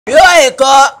I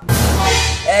call.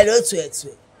 Hello,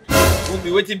 Twe. Who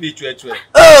be waiting be Twe?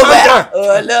 Oh, well.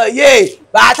 Oh, no, yeah.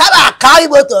 But I carry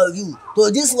both of you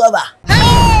to this lover.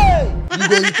 You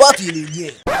go report in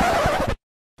again.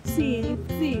 See,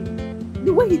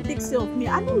 the way he takes care of me,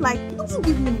 I don't like. He doesn't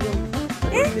give me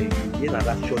money. You're not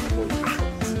that short boy.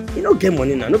 You don't get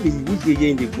money now. Nobody which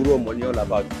in the guru money all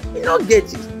about. You don't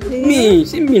get it. Me,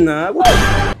 see me now. No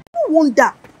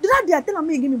wonder. The other day I tell him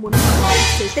he give me money.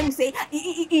 Tell me say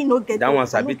he no get. That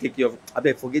one's a bit take care of. I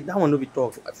beg forget that one no be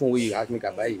talk. From where you ask me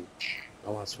can buy you.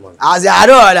 That one's smart. As I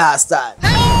don't understand.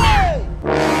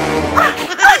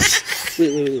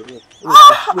 Wait.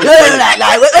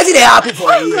 Like what did they happen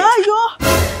for you?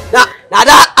 Now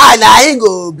that eye now ain't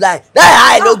go blind. That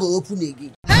eye no go open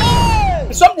again.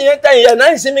 Something enter here now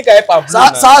you see me can help.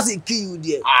 Something kill you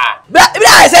there. But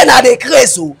I say now they crazy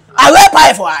so I wear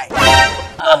pie for eye.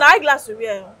 No, na eyeglass you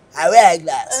wear. I wear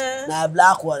eyeglass. Na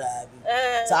black one I be.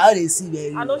 So how they see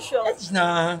very. I'm not sure.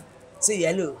 Nah. See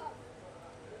hello.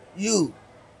 You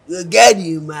get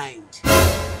in mind.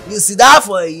 You sit down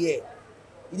for a year.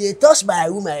 You dey touch my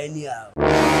woman anyhow.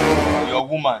 Your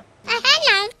woman.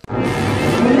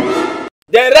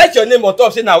 They write your name on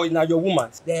top say now your woman.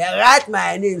 They write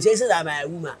my name say that my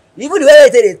woman. Even the way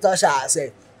they touch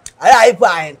herself. I people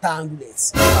are entangled.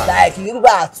 Like you people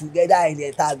are together in the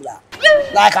entangler.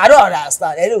 Like I don't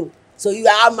understand. Hello. So you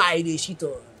are married a shit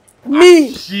on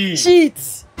me.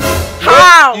 Cheat.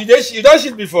 How? You don't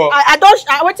shit before. I don't.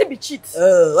 I want to be cheat.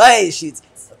 Oh, why is shit?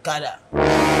 Kada.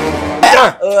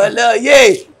 Oh no,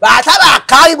 yeah. But I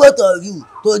carry both of you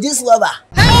to this lover.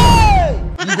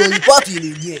 You go report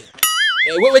in again.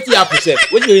 Wait till you have yourself.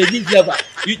 Wait till you this lover.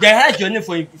 They write your name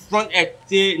for your front head.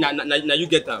 Say now you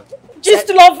get down.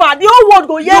 GISTLOVER. The whole world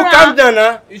go hear. You calm down,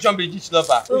 huh? Which one be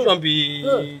GISTLOVER? Which one be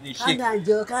the shake?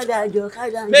 Calm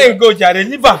down. Men go jare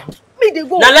liver. Me they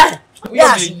go. Nala.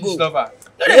 Yeah, You be GISTLOVER.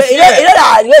 You know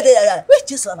that. Wait,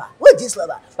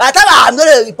 GISTLOVER. By the time I'm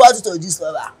gonna report it to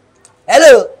GISTLOVER.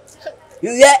 Hello.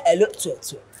 You hear? Hello.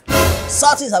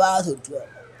 Something is about to do.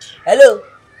 Hello.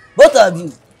 Both of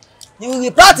you. You will be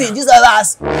plotting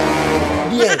GISTLOVER's.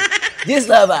 Yeah.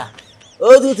 GISTLOVER.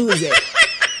 Oh, do it.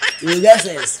 You will get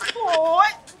sense.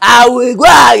 I will go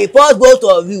and report both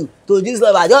of you to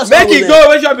GISTLOVER. Just make it go.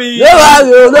 Where should be? No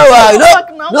worry.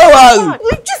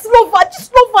 GISTLOVER.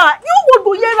 You won't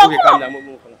go here now. Calm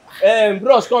down.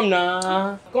 Bros, come now.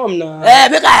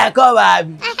 Make I come,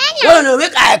 baby. No,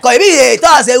 make I come. Maybe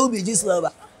thought say who be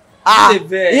GISTLOVER.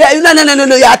 Yeah,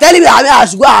 no. You are telling me I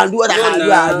should go and do what I can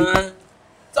do.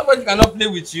 Somebody cannot play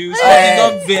with you. Somebody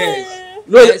not vex.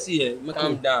 No, see,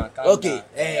 calm down. Okay.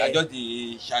 I just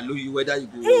shallow you whether you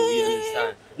go. You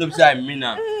understand? No, say I mean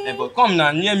now. But come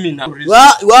now, near me now.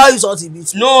 Why you sort of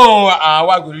beat? No,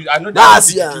 what go? I know that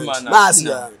is the man now.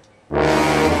 So,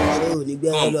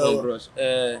 come, bros.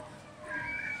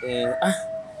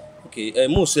 Okay.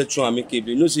 Most sexual amicable.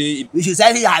 You know, say we should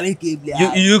send it amicable.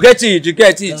 You get it.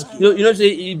 Okay. You know, say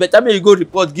it better me you go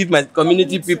report, give my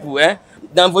community people,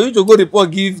 than for you to go report,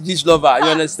 give GISTLOVER. You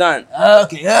understand?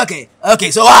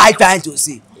 Okay. So what are you trying to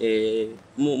say?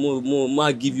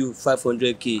 More give you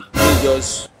 500k.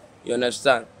 Just you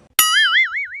understand?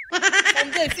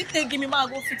 Someday if you take give me, I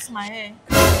go fix my hair.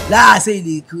 That's a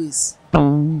decrease.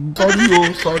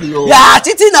 Sorry. You are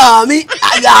cheating on me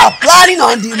and you are planning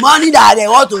on the money that they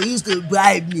want to use to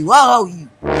bribe me. What are you?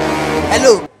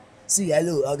 Hello.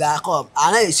 Okay, come.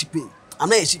 I'm not a shipping. I'm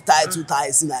not a ship title.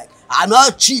 Like I'm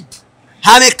not cheap.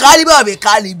 I'm a caliber of a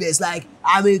caliber. It's like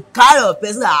I'm a kind of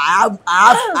person that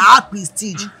I have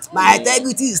prestige. My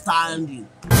integrity is standing.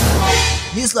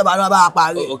 This love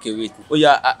about okay, wait. Oh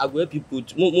yeah, I go help you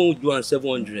put more do on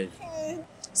 700.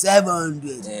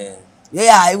 700.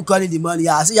 Yeah, I even calling the money.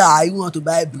 I see I even want to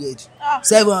buy bread.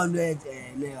 700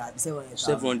 naira.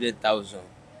 700,000.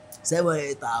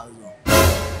 700,000.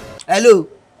 Hello.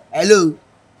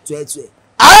 12.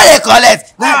 I don't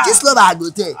collect. Now GISTLOVER go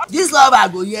tell. GISTLOVER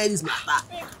go hear this matter.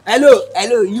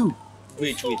 Hello, you.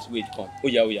 Wait, come. Oh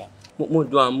yeah. More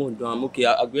do I'm okay.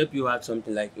 I'll help you add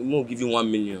something like we'll give you 1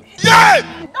 million.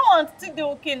 Yeah! You don't want to think they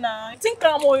okay now. Think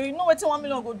you know what 1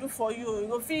 million go do for you. You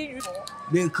go feed you.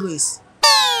 They crazy.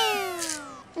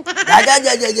 Now,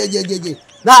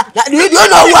 do you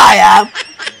know who I am?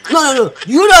 No.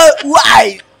 Do you know who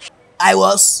I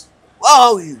was?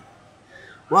 What are you?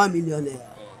 1 million naira.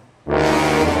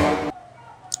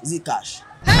 Is it cash?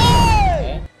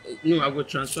 No, I go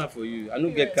transfer for you. I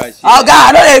don't get cash. Oh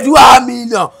God, I don't do 1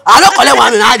 million. I don't collect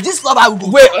 1 million. I just love I go.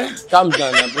 Wait, calm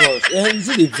down, bros. You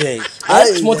see the vex.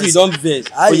 Small thing don't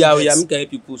vex. Oh yeah, me can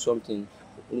help you put something.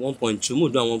 1.2. More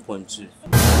than 1.2.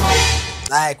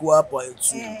 Like 1.2.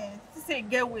 Say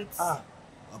get weight.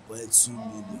 1.2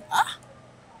 million. Ah,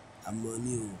 I'm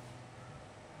money.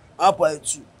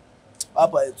 1.2.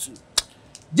 1.2.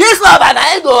 GISTLOVER na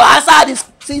him go answer this.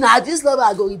 See na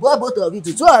GISTLOVER go report both of you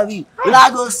to two of you. Una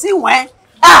go see when.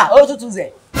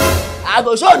 O220. I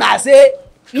go show una say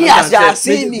me as you are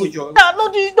seeing me. No,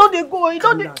 dey go. Don't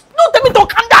tell me to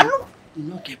calm down. No. You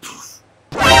no get proof.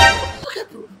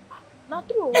 Na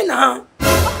true. Hey now.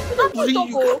 You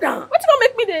calm down. What you gonna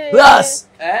make me dey? Bros.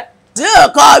 Do you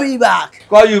call me back?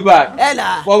 Call you back. Hey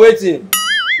na. For waiting.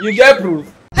 You get proof.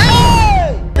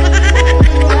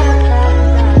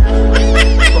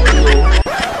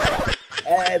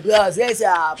 Bros, yes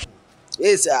happen.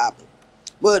 Yes happen.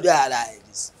 But do I like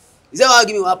this? You say wan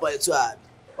give me 1.2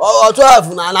 or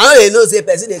 12 na? I no dey know say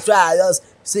person dey try just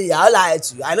say I lie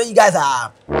to you. I know you guys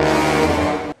are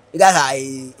a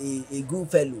good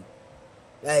fellow,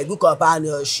 a good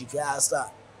companionship. You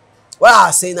understand? What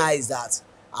I'm saying now is that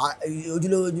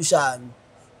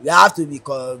you have to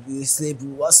be stable.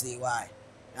 What's the why?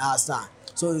 You understand?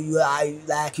 So you are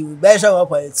like you mentioned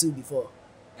 1.2 before.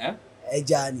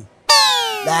 AJANI.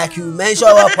 Like you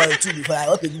mentioned 1.2 before. I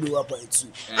want to give you 1.2.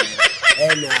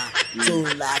 And so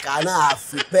like I now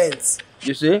have repent.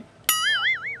 You see?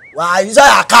 Why you say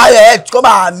I carry your head come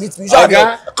and meet me? Come,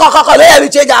 let me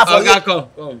change that for you.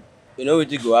 Come. You know what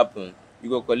go happen? You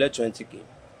go collect 20k.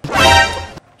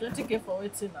 20k for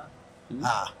waiting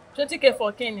now. 20k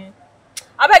for Kenny.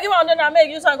 I beg you 100 and make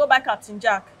use and go buy Captain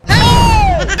Jack.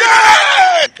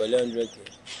 Collect 100k.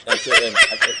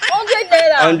 100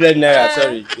 naira. 100 naira,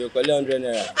 sorry. You collect 100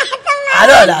 naira. I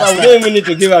don't understand. We don't even need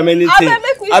to give him anything.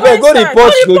 I beg go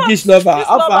report to GISTLOVER.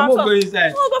 I'm going to go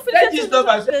inside. Let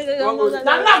GISTLOVER.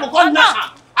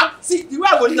 Now, see, the way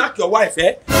I go knock your wife,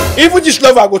 even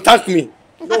GISTLOVER go thank me.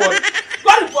 No worry.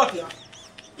 Go report here.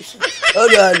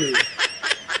 Hold on.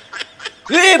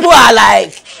 People are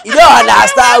like, you don't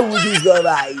understand who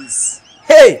GISTLOVER is.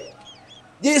 Hey,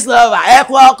 GISTLOVER,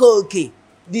 okay.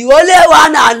 The only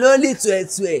one and only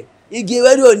 20. He gave me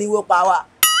only power.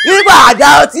 People are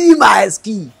doubting my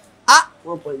skill.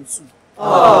 1.2. I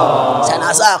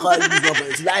call this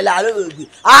 1.2.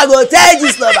 I go tell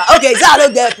GISTLOVER. Okay, so I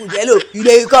don't get food. Hello, you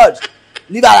dey record.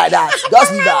 Leave her like that.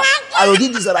 Just leave her. I will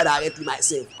give GISTLOVER directly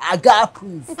myself. I got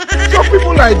proof. Some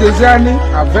people like Dezziano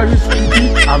are very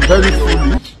stupid and very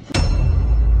foolish.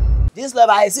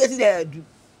 GISTLOVER, I see what they do.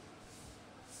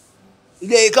 You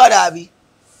dey record, Abi.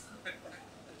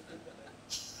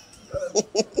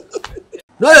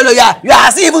 No, you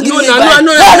are still even giving me advice.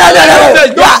 No. You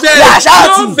are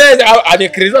shouting. Don't vex. I dey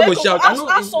crazy go shout. I know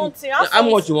how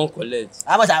much you want collect.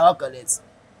 How much I want collect?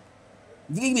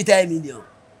 You give me 10 million.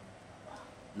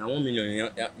 Now 1 million you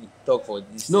talk for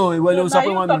this. No, it was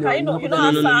support 1 million. No, you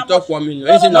talk 1 million.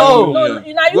 You say now 1 million.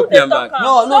 You dey talk.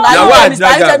 No. Now why I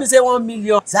drag tell me say 1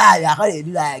 million. Sir, you are going to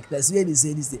do like person wey dey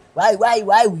say this thing. Why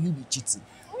will you be cheating?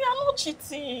 We are not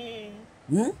cheating.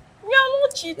 We are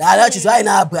not cheating. You are not cheating. Why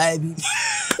not bribing?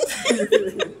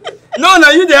 No,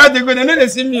 you dey have to go. They know they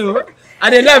see me. I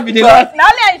dey laugh with the laugh. Now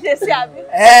only I dey see Abi.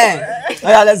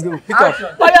 Okay, let's go. Pick up.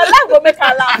 For your life go make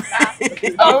her laugh.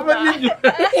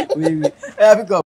 Wait. Pick up.